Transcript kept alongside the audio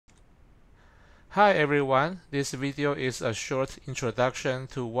Hi everyone, this video is a short introduction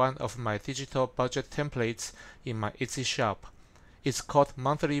to one of my digital budget templates in my Etsy shop. It's called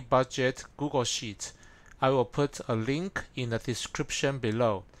Monthly Budget Google Sheet. I will put a link in the description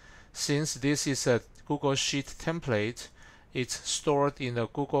below. Since this is a Google Sheet template, it's stored in the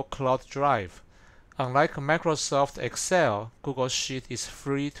Google Cloud Drive. Unlike Microsoft Excel, Google Sheet is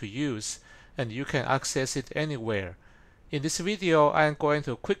free to use and you can access it anywhere. In this video, I am going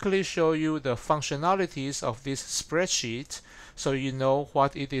to quickly show you the functionalities of this spreadsheet so you know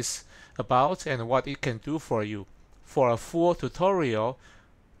what it is about and what it can do for you. For a full tutorial,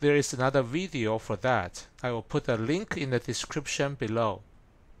 there is another video for that. I will put a link in the description below.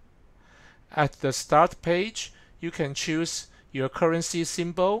 At the start page, you can choose your currency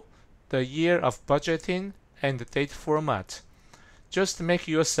symbol, the year of budgeting, and the date format. Just make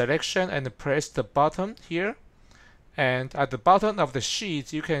your selection and press the button here. And at the bottom of the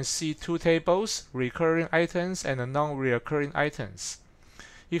sheet, you can see two tables, recurring items and non-recurring items.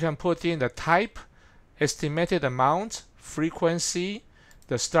 You can put in the type, estimated amount, frequency,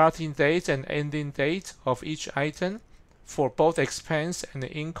 the starting date and ending date of each item for both expense and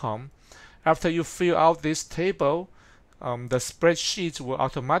income. After you fill out this table, the spreadsheet will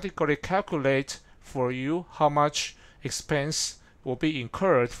automatically calculate for you how much expense will be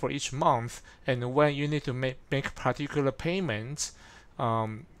incurred for each month and when you need to make particular payments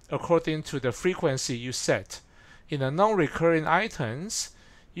according to the frequency you set. In the non-recurring items,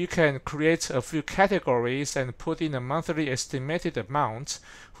 you can create a few categories and put in a monthly estimated amount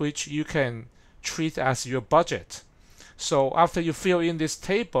which you can treat as your budget. So after you fill in this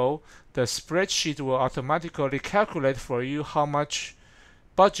table, the spreadsheet will automatically calculate for you how much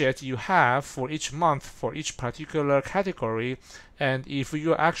budget you have for each month for each particular category and if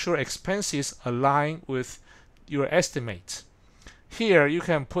your actual expenses align with your estimate. Here you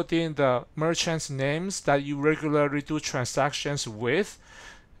can put in the merchants' names that you regularly do transactions with,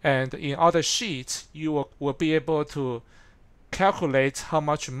 and in other sheets you will be able to calculate how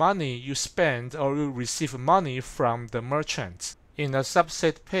much money you spend or you receive money from the merchant. In the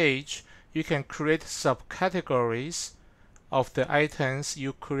subset page, you can create subcategories of the items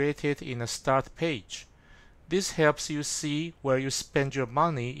you created in the start page. This helps you see where you spend your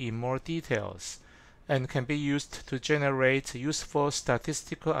money in more details and can be used to generate useful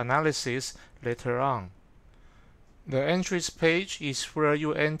statistical analysis later on. The entries page is where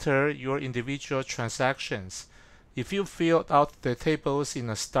you enter your individual transactions. If you filled out the tables in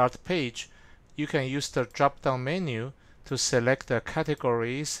the start page, you can use the drop-down menu to select the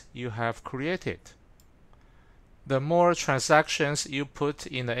categories you have created. The more transactions you put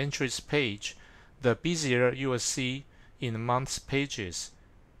in the entries page, the busier you will see in months pages.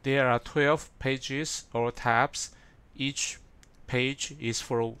 There are 12 pages or tabs. Each page is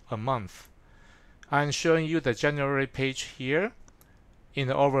for a month. I'm showing you the January page here. In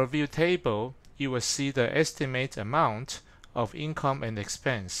the overview table, you will see the estimate amount of income and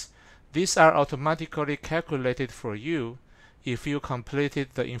expense. These are automatically calculated for you if you completed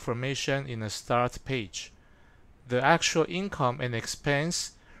the information in the start page. The actual income and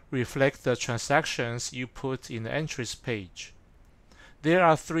expense reflect the transactions you put in the entries page. There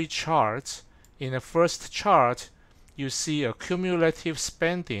are three charts. In the first chart, you see a cumulative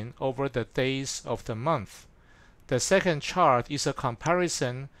spending over the days of the month. The second chart is a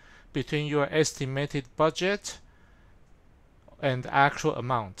comparison between your estimated budget and actual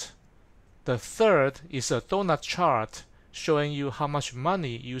amount. The third is a donut chart showing you how much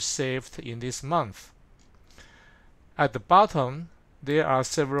money you saved in this month. At the bottom, there are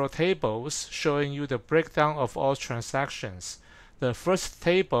several tables showing you the breakdown of all transactions. The first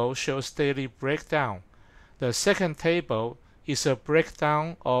table shows daily breakdown. The second table is a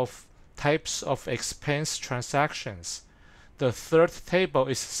breakdown of types of expense transactions. The third table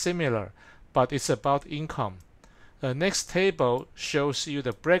is similar, but it's about income. The next table shows you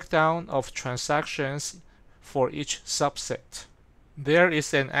the breakdown of transactions for each subset. There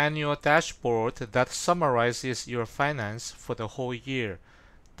is an annual dashboard that summarizes your finance for the whole year.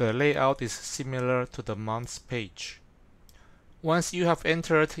 The layout is similar to the months page. Once you have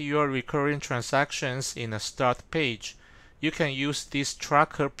entered your recurring transactions in the start page, you can use this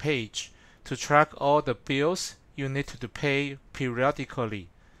tracker page to track all the bills you need to pay periodically.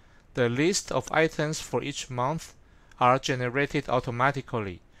 The list of items for each month are generated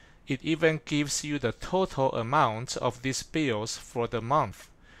automatically. It even gives you the total amount of these bills for the month.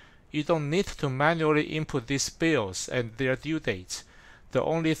 You don't need to manually input these bills and their due dates. The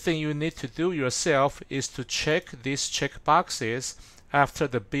only thing you need to do yourself is to check these checkboxes after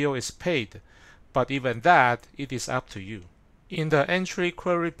the bill is paid, but even that, it is up to you. In the entry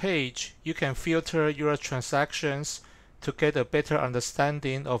query page, you can filter your transactions to get a better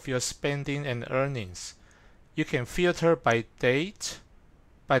understanding of your spending and earnings. You can filter by date,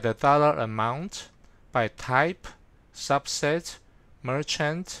 by the dollar amount, by type, subset,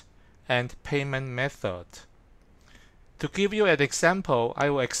 merchant, and payment method. To give you an example, I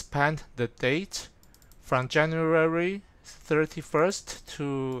will expand the date from January 31st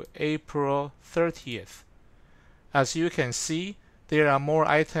to April 30th. As you can see, there are more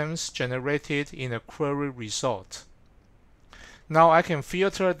items generated in a query result. Now I can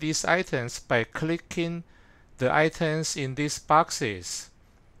filter these items by clicking the items in these boxes.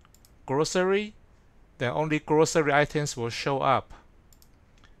 Grocery, then only grocery items will show up.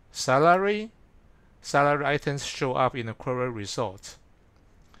 Salary, salary items show up in the query result.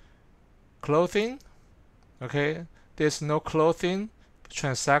 Clothing, okay, there's no clothing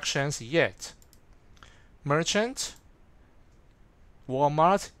transactions yet. Merchant,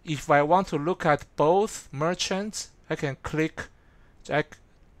 Walmart, if I want to look at both merchants, I can click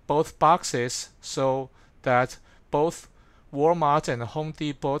both boxes so that both Walmart and Home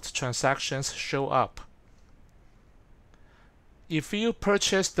Depot transactions show up. If you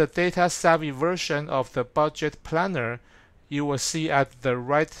purchase the data-savvy version of the budget planner, you will see at the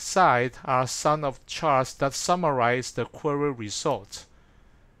right side are some of charts that summarize the query result.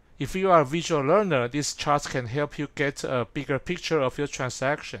 If you are a visual learner, these charts can help you get a bigger picture of your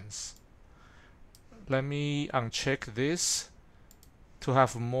transactions. Let me uncheck this to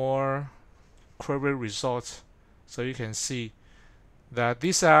have more query results so you can see that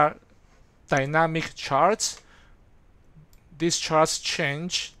these are dynamic charts. These charts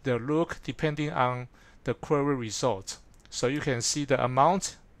change the look depending on the query result. So you can see the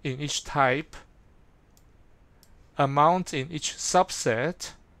amount in each type, amount in each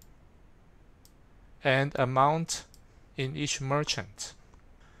subset, and amount in each merchant.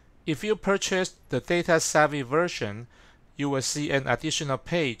 If you purchase the data-savvy version, you will see an additional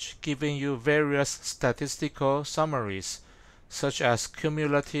page giving you various statistical summaries, such as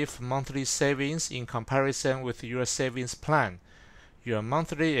cumulative monthly savings in comparison with your savings plan, your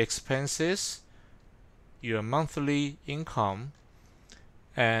monthly expenses, your monthly income,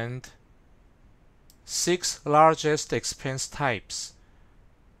 and 6 largest expense types,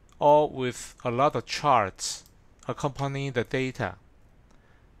 all with a lot of charts accompanying the data.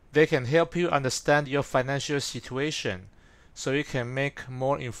 They can help you understand your financial situation so you can make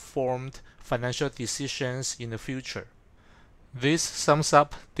more informed financial decisions in the future. This sums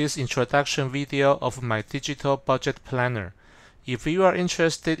up this introduction video of my digital budget planner. If you are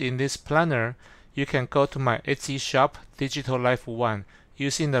interested in this planner, you can go to my Etsy shop, Digital Life 1,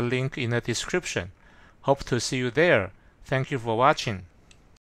 using the link in the description. Hope to see you there. Thank you for watching.